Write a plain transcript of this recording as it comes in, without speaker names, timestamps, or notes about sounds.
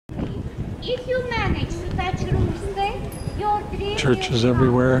If you manage to touch roomstay, your dream Churches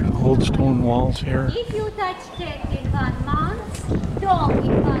everywhere, old stone walls here. If you touch cat in 1 month, dog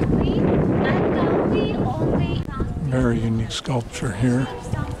in 1 week, and donkey only. Very unique sculpture here.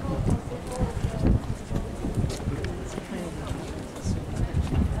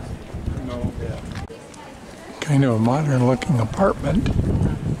 Kind of a modern looking apartment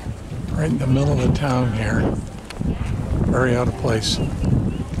right in the middle of the town here. Very out of place.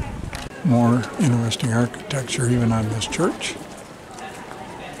 More interesting architecture even on this church.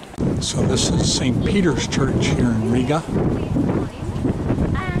 So this is St. Peter's Church here in Riga.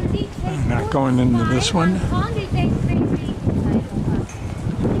 I'm not going into this one.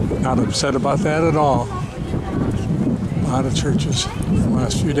 Not upset about that at all. A lot of churches in the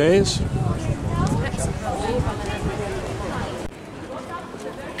last few days.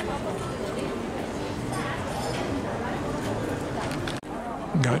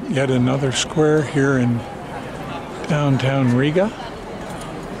 Got yet another square here in downtown Riga.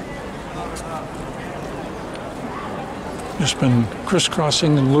 Just been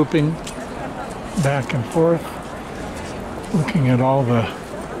crisscrossing and looping back and forth, looking at all the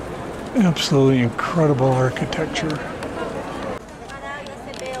absolutely incredible architecture.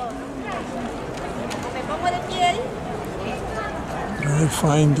 Very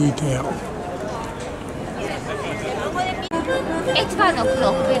fine detail. At 1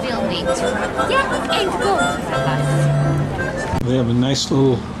 o'clock we will meet. Yeah, and go to the bus. They have a nice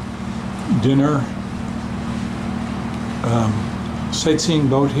little dinner sightseeing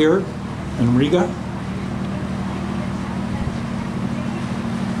boat here in Riga.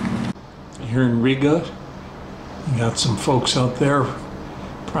 Here in Riga, you got some folks out there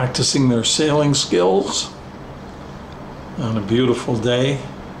practicing their sailing skills on a beautiful day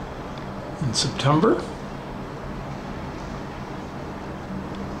in September.